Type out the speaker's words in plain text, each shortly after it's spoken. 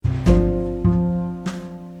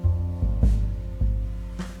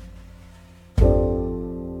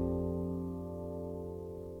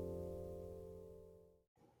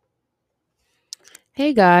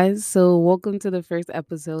Hey guys, so welcome to the first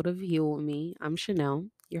episode of Heal With Me. I'm Chanel,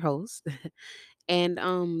 your host. And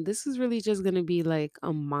this is really just going to be like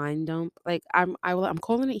a mind dump. Like I'm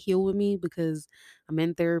calling it Heal With Me because I'm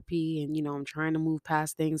in therapy and I'm trying to move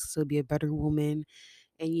past things to be a better woman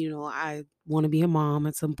and I want to be a mom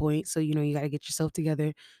at some point. So you got to get yourself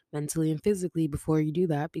together mentally and physically before you do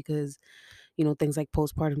that because things like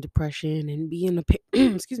postpartum depression and being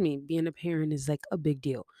excuse me, being a parent is like a big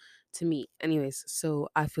deal to me. Anyways, so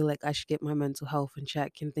I feel like I should get my mental health in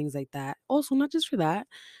check and things like that. Also, not just for that,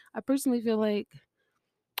 I personally feel like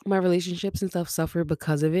my relationships and stuff suffer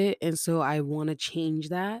because of it, and so I want to change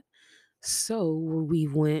that. So we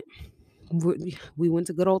went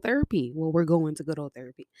to good old therapy. Well, we're going to good old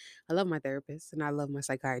therapy. I love my therapist and I love my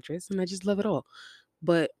psychiatrist and I just love it all.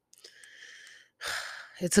 But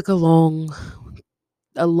it took a long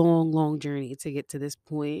journey to get to this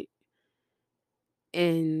point.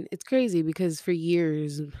 And it's crazy because for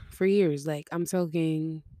years, like I'm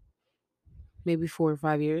talking maybe 4 or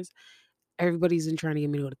 5 years, everybody's been trying to get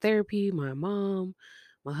me to go to therapy. My mom,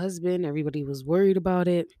 my husband, everybody was worried about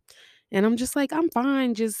it. And I'm just like, I'm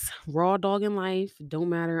fine, just raw dogging life. Don't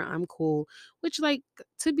matter. I'm cool. Which, like,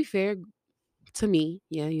 to be fair, to me,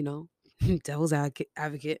 yeah, devil's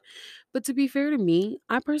advocate. But to be fair to me,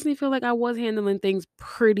 I personally feel like I was handling things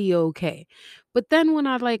pretty okay. But then when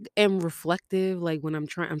I like am reflective, like when I'm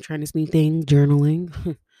trying this new thing,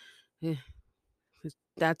 journaling. eh,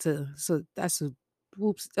 that's a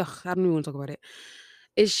whoops. Ugh, I don't even want to talk about it.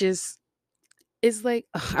 It's just it's like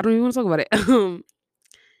I don't even want to talk about it.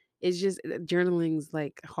 It's just journaling's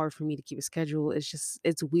like hard for me to keep a schedule.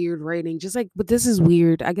 It's weird writing. Just like but this is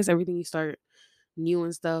weird. I guess everything you start new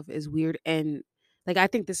and stuff is weird and like I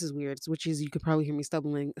think this is weird, which is you could probably hear me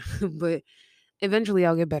stumbling, but eventually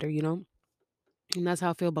I'll get better. And that's how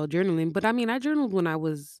I feel about journaling. But I mean, I journaled when I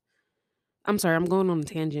was I'm sorry, I'm going on a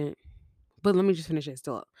tangent, but let me just finish it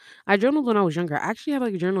still. I journaled when I was younger. I actually had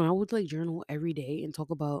like a journal. I would like journal every day and talk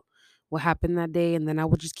about what happened that day and then I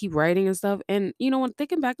would just keep writing and stuff. And when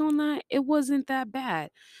thinking back on that, it wasn't that bad.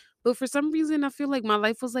 But for some reason I feel like my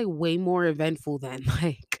life was like way more eventful then.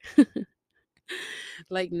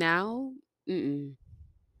 Like now, mm-mm.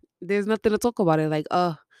 There's nothing to talk about it. Like,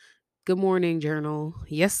 good morning, journal.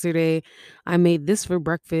 Yesterday, I made this for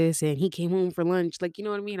breakfast, and he came home for lunch. Like, you know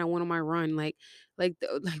what I mean? I went on my run. Like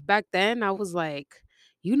back then, I was like,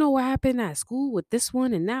 what happened at school with this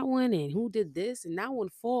one and that one, and who did this and that one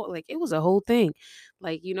fought. Like, it was a whole thing.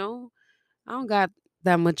 Like, I don't got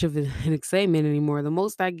that much of an excitement anymore. The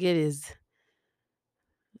most I get is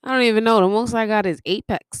I don't even know. The most I got is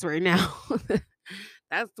Apex right now.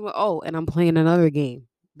 That's what. Oh, and I'm playing another game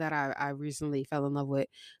that I recently fell in love with.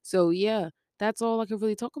 So yeah, that's all I could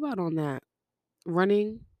really talk about on that.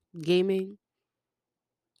 Running, gaming,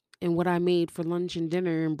 and what I made for lunch and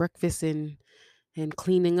dinner and breakfast and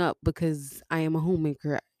cleaning up because I am a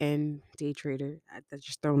homemaker and day trader. I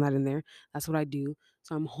just throwing that in there. That's what I do.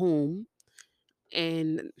 So I'm home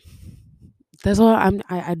and that's all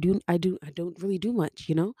I don't really do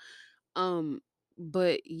much. Um,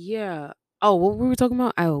 but yeah. Oh, what we were talking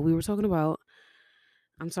about? Oh, we were talking about.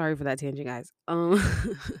 I'm sorry for that tangent, guys.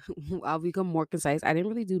 I'll become more concise. I didn't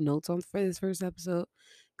really do notes on for this first episode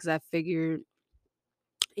because I figured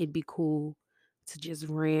it'd be cool to just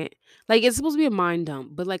rant. Like it's supposed to be a mind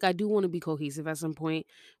dump, but like I do want to be cohesive at some point.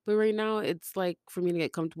 But right now, it's like for me to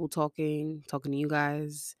get comfortable talking to you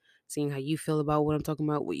guys, seeing how you feel about what I'm talking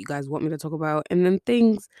about, what you guys want me to talk about, and then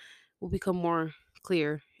things will become more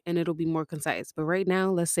clear and it'll be more concise. But right now,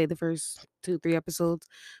 let's say the first 2, 3 episodes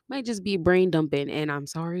might just be brain dumping. And I'm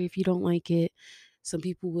sorry if you don't like it. Some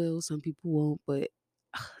people will, some people won't. But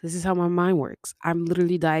this is how my mind works. I'm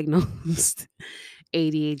literally diagnosed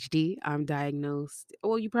ADHD. I'm diagnosed.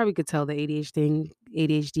 Well, you probably could tell the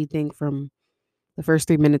ADHD thing from the first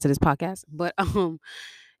 3 minutes of this podcast. But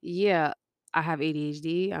yeah, I have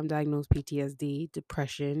ADHD. I'm diagnosed PTSD,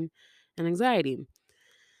 depression, and anxiety.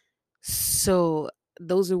 So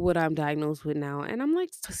those are what I'm diagnosed with now. And I'm like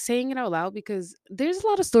saying it out loud because there's a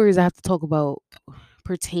lot of stories I have to talk about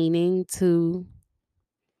pertaining to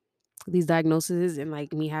these diagnoses and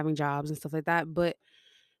like me having jobs and stuff like that. But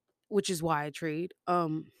which is why I trade.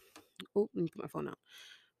 Oh, let me put my phone out.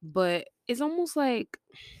 But it's almost like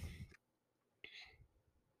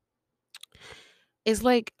it's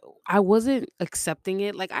like I wasn't accepting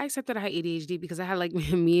it. Like I accepted I had ADHD because I had like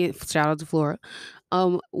me shout out to Flora.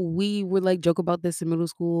 We would like joke about this in middle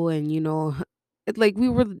school and it, like we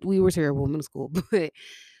were terrible in middle school,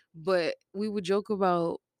 but we would joke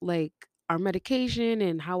about like our medication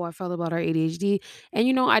and how I felt about our ADHD.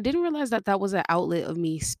 And I didn't realize that that was an outlet of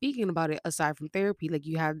me speaking about it aside from therapy. Like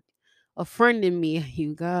you had a friend in me.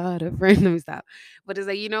 You got a friend. Let me stop. But it's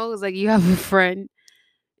like, it's like you have a friend,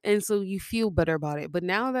 and so you feel better about it. But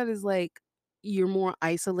now that is like you're more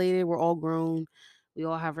isolated, we're all grown, we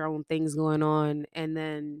all have our own things going on, and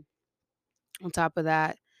then on top of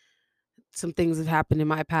that, some things have happened in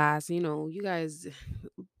my past. You guys,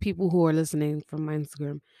 people who are listening from my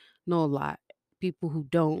Instagram know a lot. People who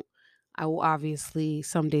don't, I will obviously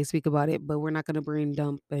someday speak about it, but we're not gonna brain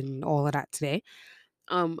dump and all of that today.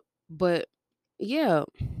 Um, but yeah,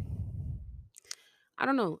 I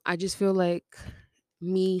don't know. I just feel like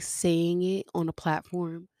me saying it on a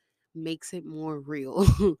platform makes it more real.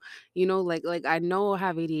 Like I know I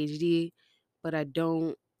have ADHD, but I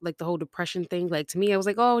don't like the whole depression thing. Like to me, I was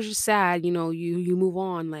like, oh, it's just sad. You move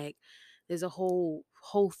on. Like there's a whole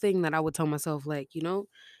thing that I would tell myself, like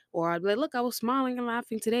or I'd be like, look, I was smiling and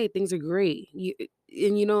laughing today. Things are great.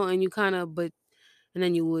 And you kind of, but and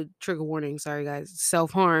then you would trigger warning. Sorry, guys,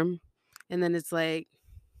 self harm, and then it's like,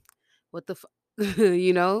 what the,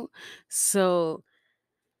 you know. So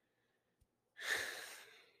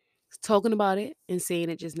talking about it and saying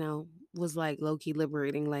it just now was like low key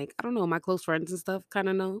liberating. Like, I don't know, my close friends and stuff kind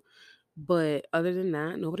of know, but other than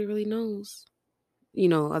that, nobody really knows,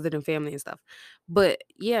 other than family and stuff. But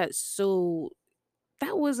yeah, so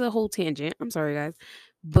that was a whole tangent. I'm sorry, guys.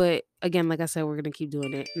 But again, like I said, we're going to keep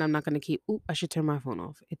doing it. And I'm not going to keep, oop, I should turn my phone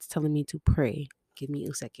off. It's telling me to pray. Give me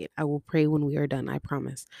a second. I will pray when we are done. I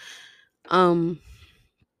promise. Um,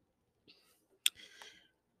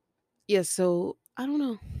 yeah, so I don't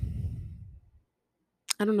know.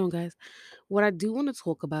 I don't know, guys. What I do want to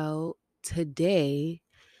talk about today,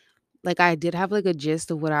 like I did have like a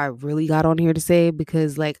gist of what I really got on here to say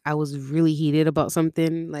because like I was really heated about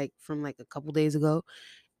something like from like a couple days ago.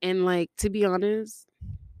 And like to be honest,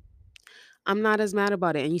 I'm not as mad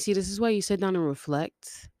about it. And you see, this is why you sit down and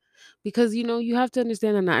reflect. Because you have to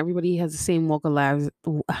understand that not everybody has the same walk of life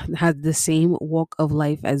has the same walk of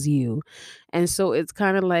life as you. And so it's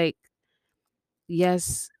kind of like,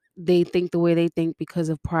 yes, they think the way they think because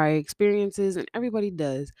of prior experiences, and everybody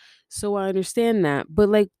does. So I understand that. But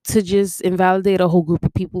like to just invalidate a whole group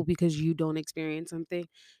of people because you don't experience something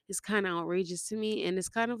is kind of outrageous to me. And it's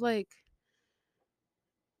kind of like,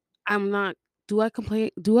 I'm not, do I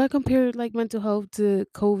compare like mental health to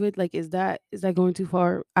COVID? Like is that going too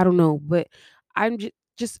far? I don't know. But I'm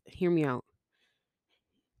just hear me out.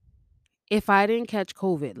 If I didn't catch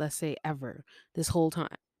COVID, let's say ever, this whole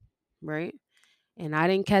time, right? And I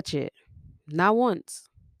didn't catch it, not once.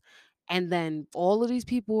 And then all of these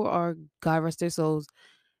people are, God rest their souls,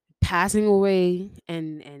 passing away,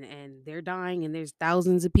 and they're dying, and there's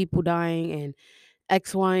thousands of people dying, and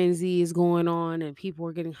X, Y, and Z is going on, and people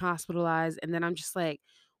are getting hospitalized. And then I'm just like,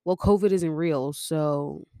 well, COVID isn't real,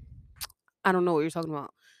 so I don't know what you're talking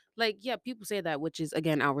about. Like, yeah, people say that, which is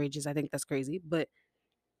again outrageous. I think that's crazy. But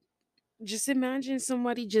just imagine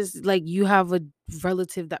somebody, just like, you have a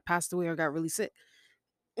relative that passed away or got really sick,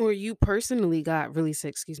 or you personally got really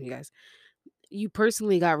sick. Excuse me, guys. You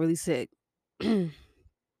personally got really sick.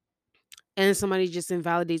 And somebody just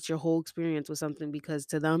invalidates your whole experience with something because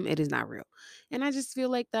to them it is not real. And I just feel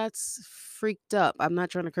like that's freaked up. I'm not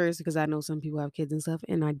trying to curse because I know some people have kids and stuff,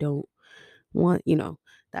 and I don't want,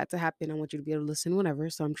 that to happen. I want you to be able to listen whenever.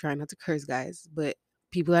 So I'm trying not to curse, guys. But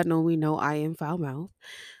people that know me know I am foul mouth.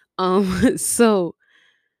 So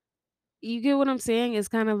you get what I'm saying? It's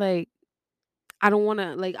kind of like, I don't want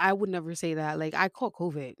to, like, I would never say that. Like, I caught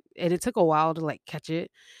COVID and it took a while to like catch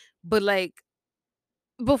it. But like,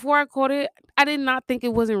 before I caught it, I did not think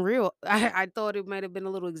it wasn't real. I thought it might have been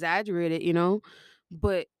a little exaggerated.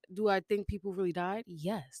 But do I think people really died?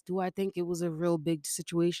 Yes. Do I think it was a real big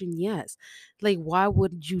situation? Yes. Like, why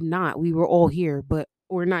would you not? We were all here, but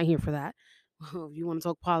we're not here for that. If you want to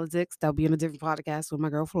talk politics, that'll be on a different podcast with my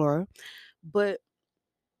girl Flora. But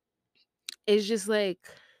it's just like,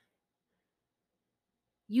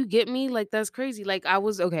 you get me? Like, that's crazy. Like, I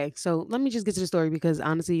was okay. So let me just get to the story because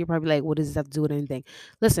honestly, you're probably like, what does this have to do with anything?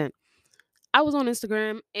 Listen, I was on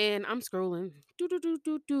Instagram and I'm scrolling,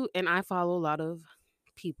 and I follow a lot of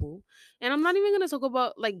people. And I'm not even gonna talk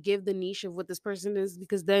about like give the niche of what this person is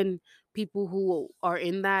because then people who are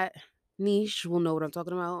in that niche will know what I'm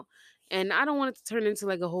talking about. And I don't want it to turn into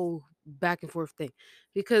like a whole back and forth thing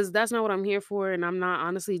because that's not what I'm here for. And I'm not,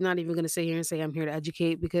 honestly, not even gonna sit here and say I'm here to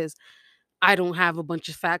educate because I don't have a bunch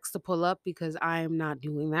of facts to pull up because I am not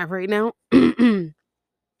doing that right now.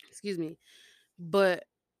 Excuse me. But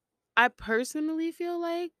I personally feel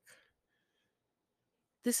like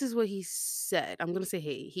this is what he said. I'm gonna say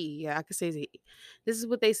he. Yeah, I could say he. This is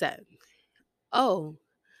what they said. Oh,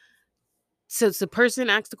 so it's the person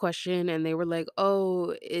asked the question, and they were like,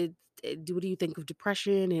 "Oh, what do you think of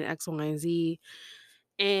depression and X, Y, and Z?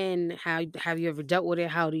 And how have you ever dealt with it?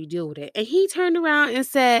 How do you deal with it? And he turned around and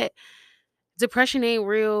said, depression ain't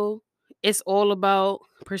real. It's all about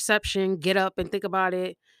perception. Get up and think about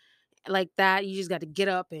it like that. You just got to get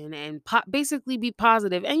up and basically be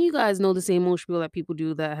positive. And you guys know the same old spiel that people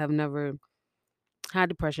do that have never had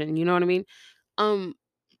depression. You know what I mean? Um,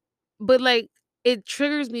 but like it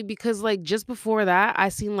triggers me because like just before that, I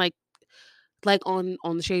seen like on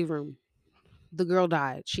the shade room, the girl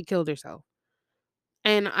died. She killed herself.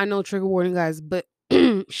 And I know trigger warning, guys, but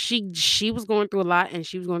she was going through a lot and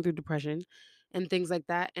she was going through depression and things like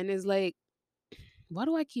that. And it's like, why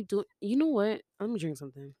do I keep doing? You know what? Let me drink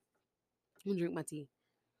something. Let me drink my tea.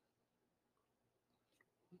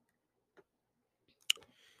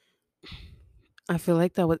 I feel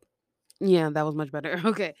like that was yeah, that was much better.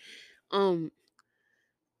 Okay. Um,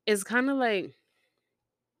 it's kind of like,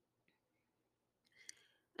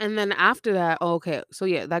 and then after that, oh, okay. So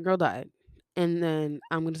yeah, that girl died, and then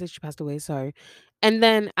I'm gonna say she passed away. Sorry. And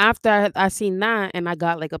then after I seen that and I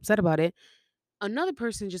got like upset about it, another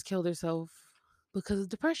person just killed herself because of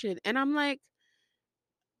depression, and I'm like,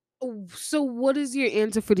 oh, so what is your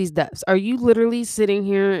answer for these deaths? Are you literally sitting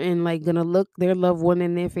here and like gonna look their loved one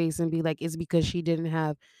in their face and be like, it's because she didn't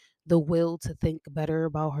have the will to think better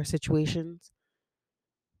about her situations?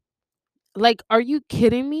 Like, are you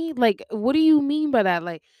kidding me? Like, what do you mean by that?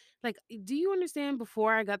 Like, do you understand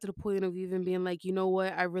before I got to the point of even being like, you know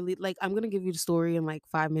what, I really like I'm gonna give you the story in like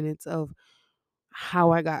 5 minutes of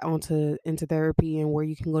how I got onto into therapy and where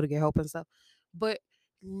you can go to get help and stuff. But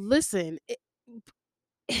listen,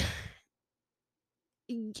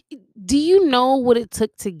 y- do you know what it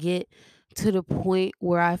took to get to the point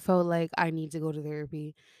where I felt like I need to go to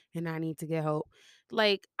therapy and I need to get help?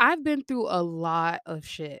 Like, I've been through a lot of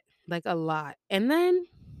shit, like a lot. And then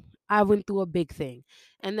I went through a big thing.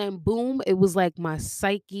 And then boom, it was like my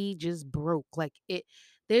psyche just broke. Like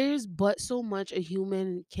there's but so much a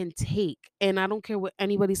human can take. And I don't care what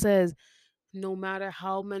anybody says, no matter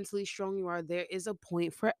how mentally strong you are, there is a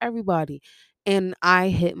point for everybody. And I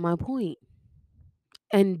hit my point.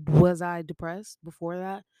 And was I depressed before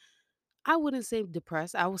that? I wouldn't say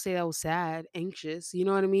depressed. I would say I was sad, anxious. You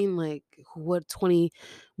know what I mean? Like, what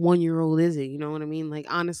 21-year-old is it? You know what I mean? Like,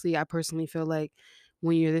 honestly, I personally feel like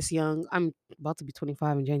when you're this young, I'm about to be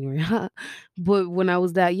 25 in January. But when I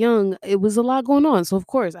was that young, it was a lot going on. So, of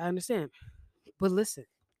course, I understand. But listen,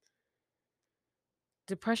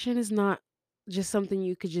 depression is not just something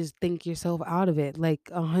you could just think yourself out of it. Like,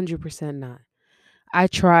 100% not. I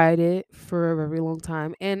tried it for a very long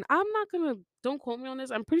time, and I'm not gonna don't quote me on this.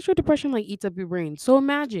 I'm pretty sure depression like eats up your brain. So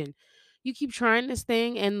imagine you keep trying this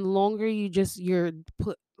thing, and the longer you're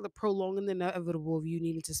prolonging the inevitable of you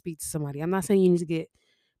needing to speak to somebody. I'm not saying you need to get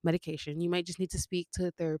medication. You might just need to speak to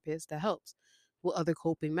a therapist that helps with other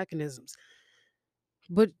coping mechanisms.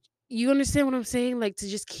 But you understand what I'm saying? Like to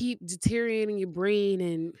just keep deteriorating your brain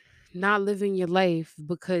and not living your life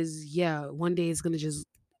because yeah, one day it's gonna just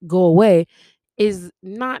go away is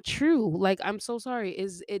not true. Like, I'm so sorry.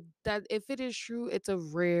 Is it that if it is true, it's a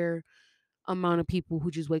rare amount of people who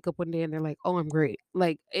just wake up one day and they're like, "Oh, I'm great."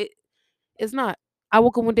 Like it's not. I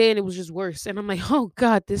woke up one day and it was just worse, and I'm like, "Oh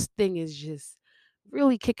God, this thing is just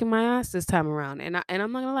really kicking my ass this time around." And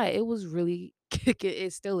I'm not gonna lie, it was really kicking.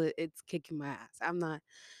 It's kicking my ass. I'm not.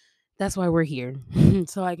 That's why we're here,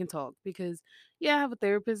 so I can talk because yeah, I have a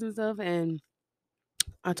therapist and stuff, and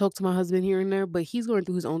I talk to my husband here and there, but he's going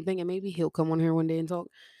through his own thing, and maybe he'll come on here one day and talk.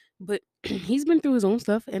 But he's been through his own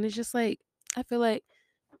stuff, and it's just like I feel like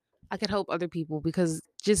I could help other people because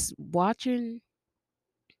just watching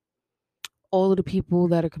all of the people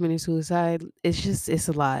that are committing suicide, it's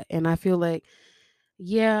a lot, and I feel like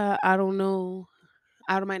yeah, I don't know,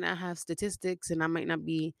 I might not have statistics, and I might not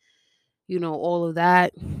be all of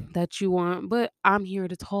that you want, but I'm here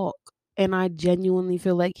to talk, and I genuinely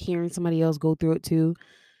feel like hearing somebody else go through it too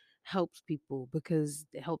helps people because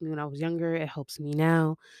it helped me when I was younger. It helps me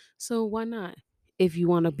now. So why not? If you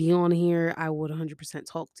want to be on here, I would 100%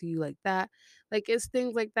 talk to you like that. Like it's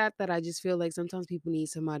things like that that I just feel like sometimes people need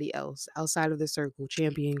somebody else outside of the circle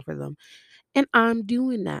championing for them. And I'm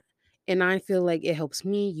doing that. And I feel like it helps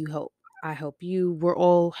me, you help. I help you. We're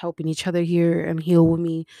all helping each other here and heal with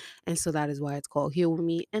me. And so that is why it's called Heal with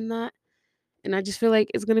Me. And I just feel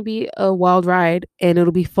like it's gonna be a wild ride and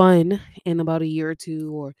it'll be fun in about a year or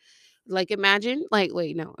two or like imagine, like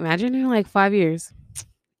wait, no, imagine in like 5 years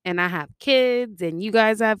and I have kids and you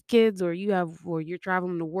guys have kids or you're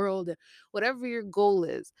traveling the world, whatever your goal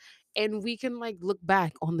is. And we can like look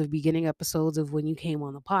back on the beginning episodes of when you came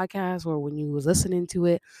on the podcast or when you was listening to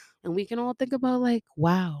it and we can all think about like,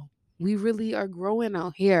 wow, we really are growing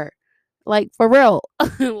out here. Like for real.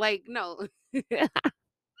 Like no.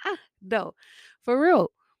 No. For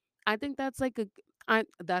real. I think that's like a I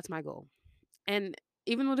that's my goal. And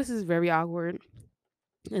even though this is very awkward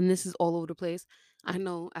and this is all over the place, I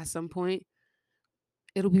know at some point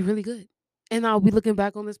it'll be really good. And I'll be looking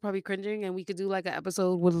back on this probably cringing, and we could do like an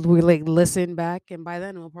episode where we like listen back, and by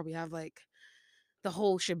then we'll probably have like the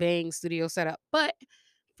whole shebang studio set up. But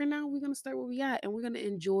for now, we're gonna start where we at, and we're gonna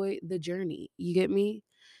enjoy the journey. You get me?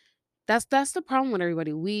 That's the problem with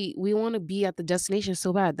everybody. We want to be at the destination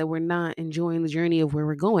so bad that we're not enjoying the journey of where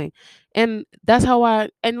we're going. And that's how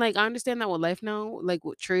like I understand that with life now, like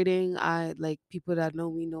with trading, I like people that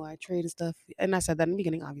know me know I trade and stuff. And I said that in the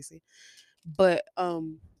beginning, obviously. But I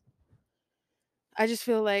just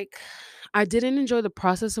feel like I didn't enjoy the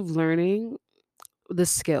process of learning the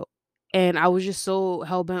skill. And I was just so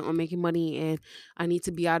hell bent on making money, and I need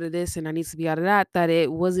to be out of this and I need to be out of that, that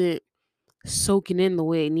it wasn't soaking in the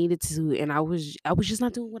way it needed to. And I was just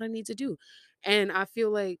not doing what I need to do. And I feel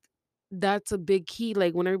like that's a big key.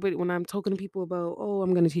 Like when I'm talking to people about, oh,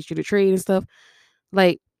 I'm gonna teach you to trade and stuff,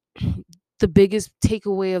 like the biggest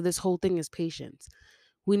takeaway of this whole thing is patience.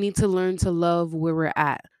 We need to learn to love where we're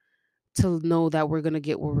at to know that we're gonna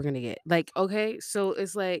get where we're gonna get. Like, okay, so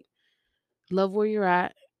it's like love where you're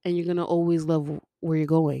at, and you're gonna always love where you're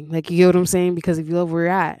going. Like, you get what I'm saying? Because if you love where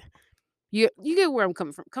you're at, you get where I'm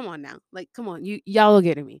coming from. Come on now. Like, come on. Y'all are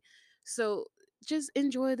getting me. So just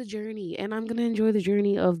enjoy the journey. And I'm gonna enjoy the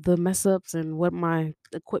journey of the mess ups and what my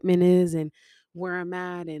equipment is and where I'm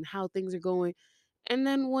at and how things are going. And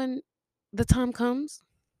then when the time comes,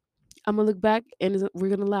 I'm gonna look back and we're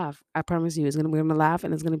gonna laugh. I promise you, we're gonna laugh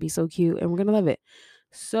and it's gonna be so cute and we're gonna love it.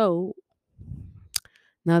 So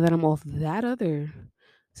now that I'm off that other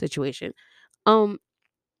situation, um,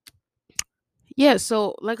 yeah.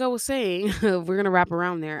 So like I was saying, we're gonna wrap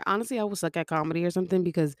around there. Honestly, I was suck at comedy or something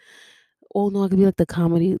because oh no, I could be like the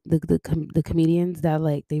comedy, the comedians that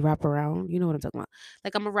like they wrap around. You know what I'm talking about?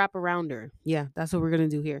 Like I'm a wrap arounder. Yeah, that's what we're gonna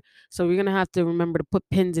do here. So we're gonna have to remember to put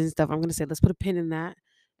pins and stuff. I'm gonna say let's put a pin in that,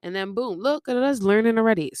 and then boom, look at us learning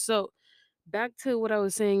already. So back to what I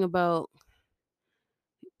was saying about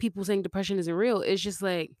people saying depression isn't real. It's just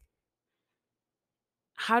like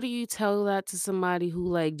how do you tell that to somebody who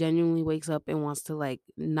like genuinely wakes up and wants to like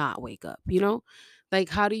not wake up? You know, like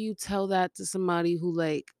how do you tell that to somebody who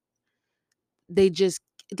like they just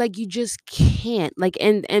like you just can't like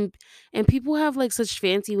and people have like such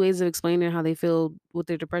fancy ways of explaining how they feel with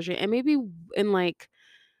their depression, and maybe in like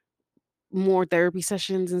more therapy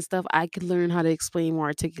sessions and stuff I could learn how to explain more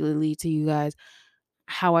articulately to you guys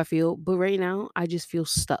how I feel. But right now I just feel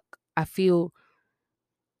stuck. I feel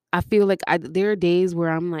like there are days where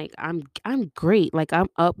I'm like I'm great, like I'm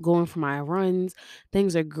up going for my runs,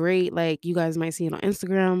 things are great, like you guys might see it on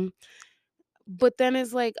Instagram. But then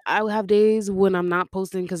it's like I will have days when I'm not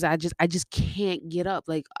posting because I just can't get up.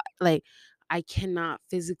 Like I cannot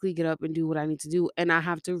physically get up and do what I need to do. And I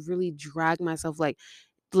have to really drag myself like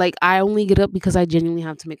I only get up because I genuinely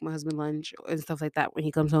have to make my husband lunch and stuff like that when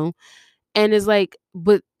he comes home. And it's like,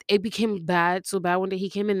 but it became bad, so bad one day he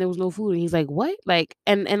came in, there was no food, and he's like, "What?" Like,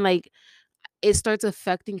 and like it starts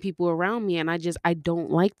affecting people around me, and I don't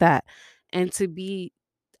like that. And to be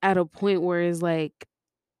at a point where it's like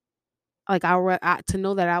to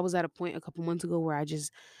know that I was at a point a couple months ago where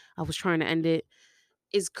I was trying to end it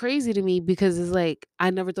is crazy to me because it's like I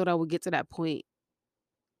never thought I would get to that point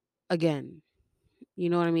again. You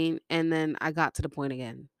know what I mean? And then I got to the point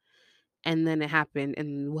again. And then it happened,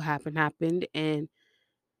 and what happened, and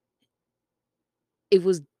it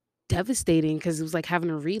was devastating because it was like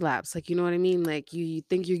having a relapse. Like, you know what I mean? Like you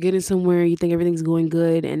think you're getting somewhere, you think everything's going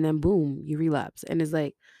good, and then boom, you relapse. And it's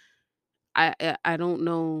like I don't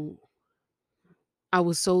know. I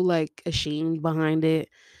was so like ashamed behind it,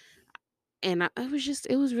 and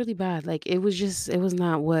it was really bad. Like it was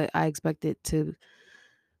not what I expected to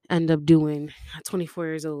end up doing at 24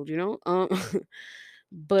 years old, you know?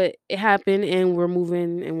 But it happened, and we're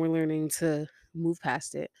moving and we're learning to move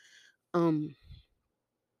past it. Um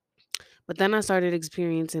but then I started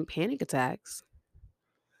experiencing panic attacks,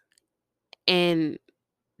 and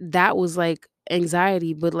that was like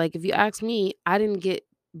anxiety. But like if you ask me, I didn't get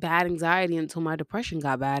bad anxiety until my depression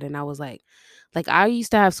got bad, and I was like I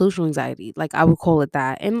used to have social anxiety, like I would call it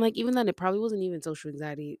that. And like even then it probably wasn't even social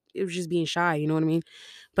anxiety, it was just being shy, you know what I mean?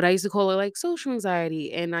 But I used to call it like social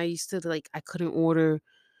anxiety, and I used to like I couldn't order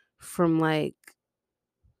from like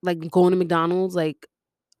going to McDonald's. Like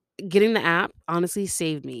getting the app honestly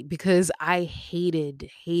saved me because I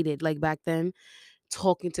hated like back then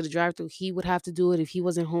talking to the drive through. He would have to do it if he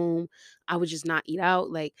wasn't home. I would just not eat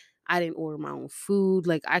out. Like I didn't order my own food.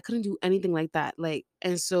 Like I couldn't do anything like that. Like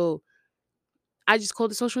and so I just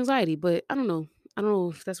called it social anxiety, but I don't know. I don't know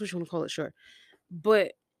if that's what you want to call it, sure.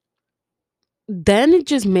 But then it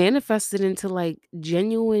just manifested into like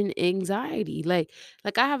genuine anxiety. Like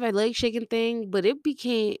I have a leg shaking thing, but it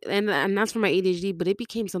became and that's for my ADHD, but it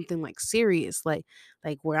became something like serious. Like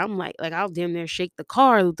where I'm like I'll damn near shake the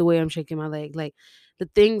car with the way I'm shaking my leg. Like the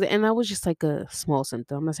things and that was just like a small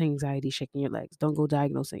symptom. I'm not saying anxiety shaking your legs. Don't go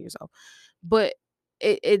diagnosing yourself. But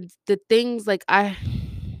it the things like I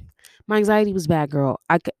my anxiety was bad, girl.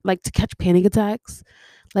 Like to catch panic attacks.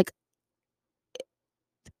 Like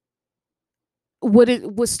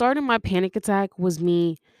what started my panic attack was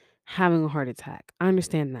me having a heart attack. I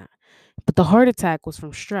understand that. But the heart attack was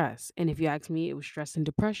from stress. And if you ask me, it was stress and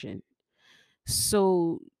depression.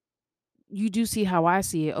 So you do see how I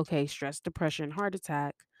see it. Okay, stress, depression, heart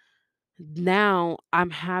attack. Now I'm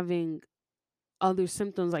having other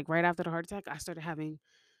symptoms. Like right after the heart attack, I started having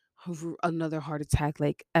another heart attack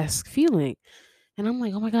like esque feeling. And I'm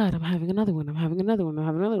like, oh my God, I'm having another one. I'm having another one. I'm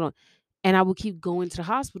having another one. And I would keep going to the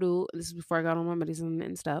hospital. This is before I got on my medicine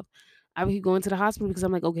and stuff. I would keep going to the hospital because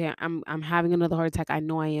I'm like, okay, I'm having another heart attack. I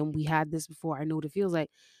know I am. We had this before. I know what it feels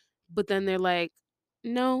like. But then they're like,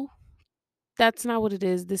 no, that's not what it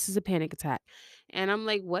is. This is a panic attack. And I'm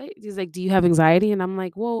like, what? He's like, do you have anxiety? And I'm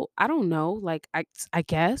like, well, I don't know. Like, I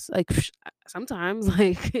guess, like, sometimes,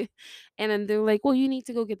 like, and then they're like, well, you need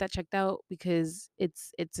to go get that checked out because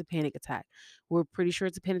it's a panic attack. We're pretty sure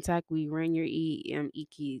it's a panic attack. We ran your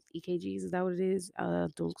EKGs. Is that what it is?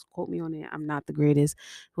 Don't quote me on it. I'm not the greatest.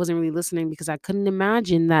 Wasn't really listening because I couldn't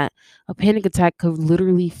imagine that a panic attack could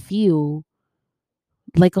literally feel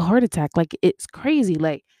like a heart attack. Like, it's crazy.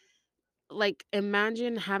 Like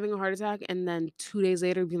imagine having a heart attack and then 2 days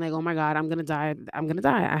later being like, oh my God, I'm gonna die. I'm gonna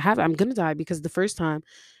die because the first time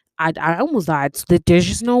I almost died. So there's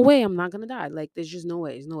just no way I'm not gonna die. Like there's just no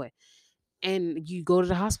way. There's no way. And you go to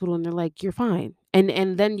the hospital and they're like, you're fine. And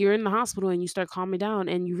then you're in the hospital and you start calming down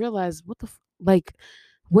and you realize like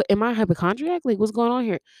what am I hypochondriac? Like what's going on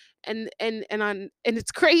here? And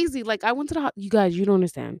it's crazy. Like I went to you guys, you don't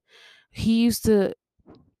understand. He used to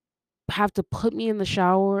have to put me in the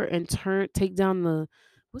shower and take down the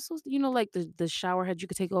what's those, like the shower head you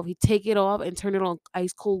could take off. He'd take it off and turn it on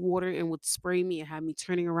ice cold water and would spray me and have me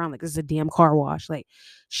turning around like this is a damn car wash. Like,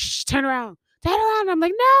 shh, turn around. Turn around. I'm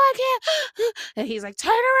like, no, I can't. And he's like,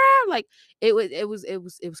 turn around. Like it was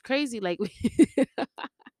crazy. Like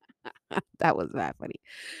that was that funny.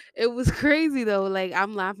 It was crazy though. Like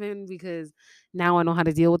I'm laughing because now I know how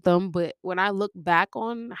to deal with them. But when I look back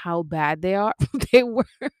on how bad they are, they were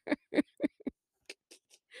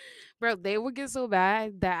bro, they would get so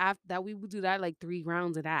bad that that we would do that like 3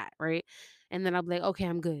 rounds of that, right? And then I'll be like, okay,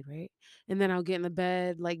 I'm good, right? And then I'll get in the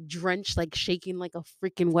bed, like drenched, like shaking like a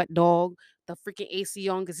freaking wet dog, the freaking AC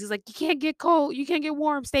on, because he's like, you can't get cold, you can't get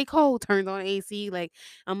warm, stay cold. Turns on AC, like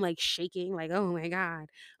I'm like shaking, like, oh my God,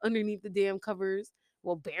 underneath the damn covers.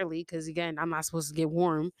 Well, barely, because again, I'm not supposed to get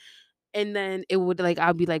warm. And then it would like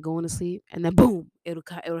I'll be like going to sleep, and then boom, it'll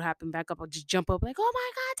happen back up. I'll just jump up like, oh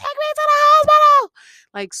my God, take me to the hospital,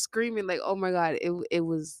 like screaming, like oh my God, it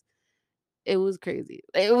was crazy.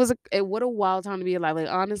 What a wild time to be alive. Like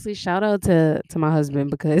honestly, shout out to my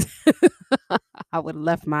husband because I would have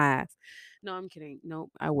left my ass. No, I'm kidding. No,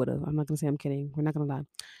 I would have. I'm not gonna say I'm kidding. We're not gonna lie.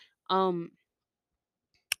 Um,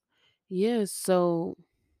 yeah. So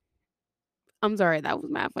I'm sorry, that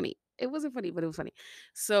was mad funny. It wasn't funny, but it was funny.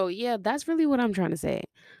 So yeah, that's really what I'm trying to say.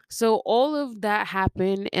 So all of that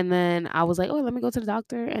happened, and then I was like, oh, let me go to the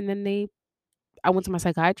doctor, and then I went to my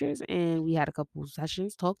psychiatrist, and we had a couple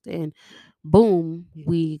sessions, talked, and boom,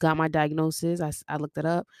 we got my diagnosis. I looked it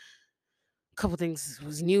up. A couple things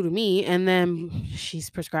was new to me, and then she's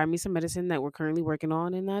prescribed me some medicine that we're currently working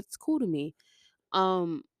on, and that's cool to me.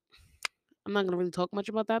 Um, I'm not gonna really talk much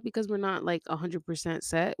about that because we're not like 100%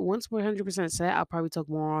 set. Once we're 100% set, I'll probably talk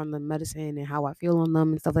more on the medicine and how I feel on them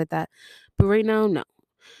and stuff like that. But right now, no.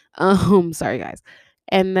 Sorry guys.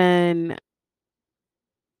 And then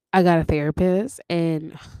I got a therapist,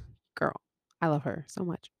 and girl, I love her so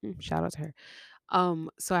much. Shout out to her.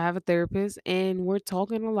 So I have a therapist, and we're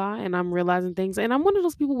talking a lot, and I'm realizing things, and I'm one of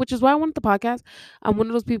those people, which is why I wanted the podcast. I'm one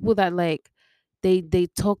of those people that like they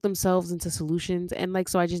talk themselves into solutions, and like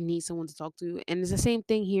so I just need someone to talk to. And it's the same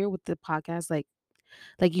thing here with the podcast. Like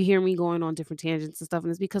you hear me going on different tangents and stuff, and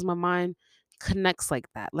it's because my mind connects like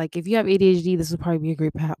that. Like if you have ADHD, this would probably be a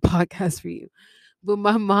great podcast for you. But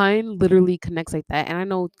my mind literally connects like that. And I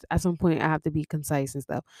know at some point I have to be concise and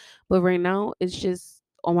stuff. But right now, it's just,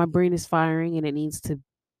 oh, my brain is firing and it needs to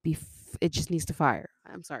it just needs to fire.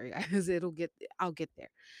 I'm sorry, guys. I'll get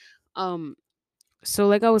there. Um, so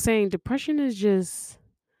like I was saying, depression is just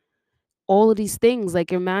all of these things.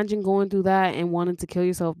 Like, imagine going through that and wanting to kill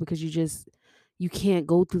yourself because you can't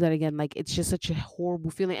go through that again. Like, it's just such a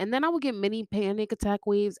horrible feeling. And then I would get many panic attack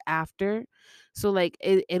waves after. So like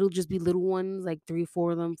it'll just be little ones, like 3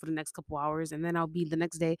 4 of them for the next couple hours, and then I'll be the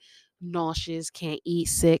next day nauseous, can't eat,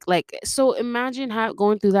 sick. Like, so imagine how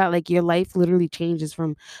going through that, like your life literally changes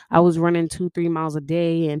from I was running 2 3 miles a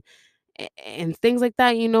day and things like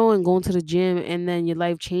that, and going to the gym, and then your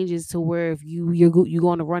life changes to where if you go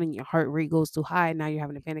on a run and your heart rate goes too high, now you're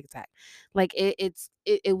having a panic attack. Like,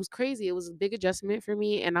 it was crazy. It was a big adjustment for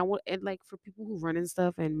me, and I want and like for people who run and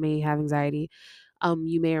stuff and may have anxiety,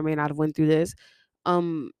 you may or may not have went through this,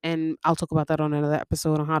 and I'll talk about that on another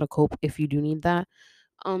episode on how to cope if you do need that.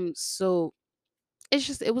 So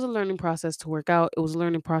it was a learning process to work out. It was a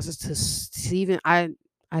learning process to even I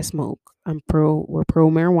smoke. We're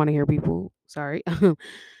pro marijuana here, people. Sorry.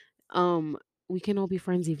 um we can all be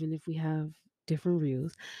friends even if we have different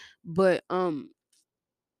views. But and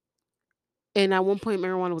at one point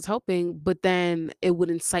marijuana was helping, but then it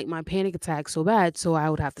would incite my panic attack so bad, so I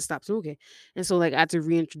would have to stop smoking. And so like I had to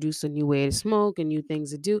reintroduce a new way to smoke and new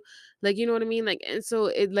things to do. Like, you know what I mean? Like, and so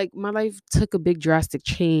it like my life took a big drastic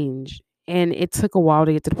change, and it took a while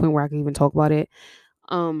to get to the point where I can even talk about it.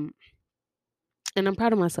 Um and I'm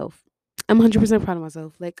proud of myself. I'm 100% proud of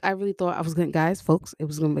myself. Like, I really thought I was gonna, guys, folks,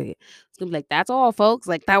 it's gonna be like, that's all, folks.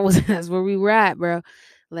 Like, that was that's where we were at, bro.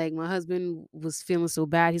 Like, my husband was feeling so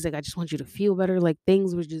bad. He's like, I just want you to feel better. Like,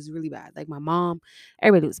 things was just really bad. Like, my mom,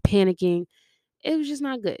 everybody was panicking. It was just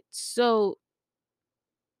not good. So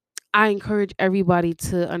I encourage everybody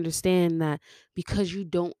to understand that because you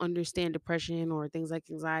don't understand depression or things like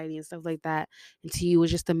anxiety and stuff like that, and to you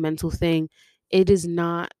it's just a mental thing, it is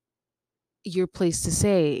not your place to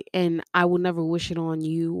say. And I will never wish it on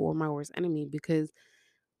you or my worst enemy because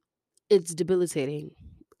it's debilitating.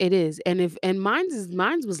 It is. And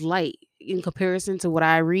mine's was light in comparison to what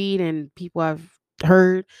I read and people I've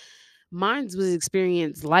heard. Mine's was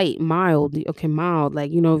experience light, mild. Okay, mild. Like,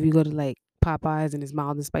 if you go to like Popeyes and it's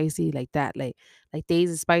mild and spicy, like that. Like theirs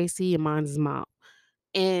is spicy and mine's is mild.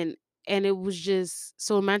 And and it was just,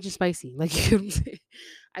 so imagine spicy. Like, you know what I'm saying?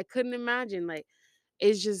 I couldn't imagine. Like,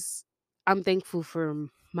 it's just, I'm thankful for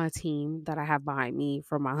my team that I have behind me,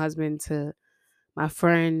 from my husband to my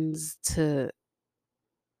friends to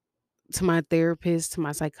my therapist to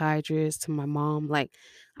my psychiatrist to my mom. Like,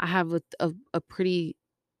 I have a pretty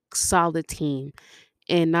solid team,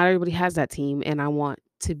 and not everybody has that team. And I want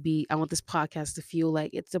this podcast to feel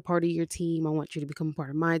like it's a part of your team. I want you to become a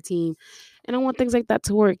part of my team, and I want things like that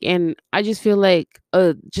to work. And I just feel like,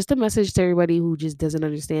 just a message to everybody who just doesn't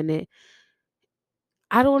understand it.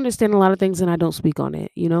 I don't understand a lot of things and I don't speak on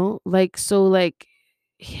it, like, so like,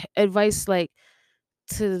 advice, like,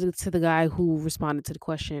 to the guy who responded to the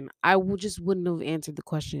question, I would just wouldn't have answered the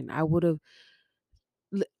question. I would have,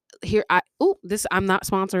 l- here I oh this I'm not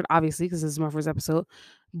sponsored, obviously, because this is my first episode,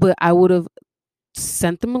 but I would have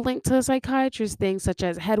sent them a link to a psychiatrist thing such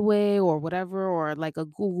as Headway or whatever, or like a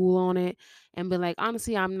Google on it, and be like,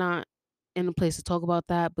 honestly, I'm not in a place to talk about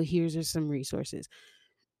that, but here's are some resources,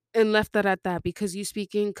 and left that at that, because you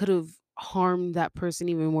speaking could have harmed that person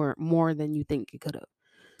even more than you think it could have.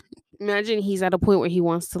 Imagine he's at a point where he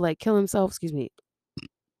wants to like kill himself. Excuse me.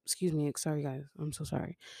 Sorry, guys. I'm so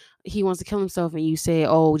sorry. He wants to kill himself, and you say,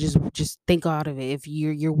 "Oh, just think out of it. If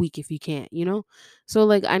you're weak, if you can't, you know." So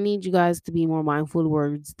like, I need you guys to be more mindful of the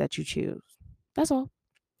words that you choose. That's all.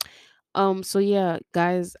 So yeah,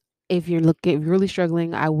 guys, if you're really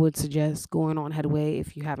struggling, I would suggest going on Headway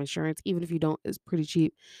if you have insurance. Even if you don't, it's pretty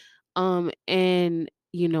cheap. And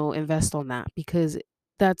invest on that, because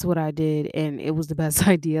that's what I did, and it was the best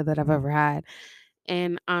idea that I've ever had.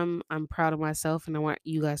 And I'm proud of myself, and I want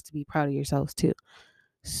you guys to be proud of yourselves too.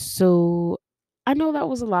 So I know that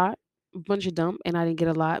was a lot, a bunch of dump, and I didn't get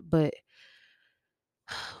a lot, but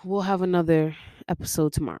we'll have another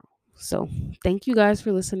episode tomorrow. So thank you guys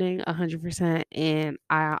for listening 100%, and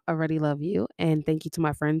I already love you. And thank you to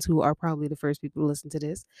my friends who are probably the first people to listen to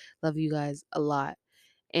this. Love you guys a lot.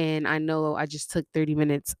 And I know I just took 30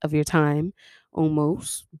 minutes of your time,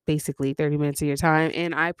 almost basically 30 minutes of your time.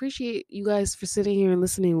 And I appreciate you guys for sitting here and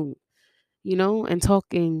listening, and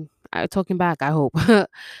talking back, I hope.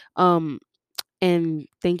 um, and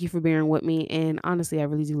thank you for bearing with me. And honestly, I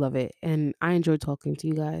really do love it. And I enjoy talking to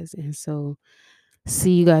you guys. And so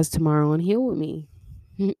see you guys tomorrow on Heal With Me.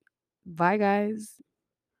 Bye, guys.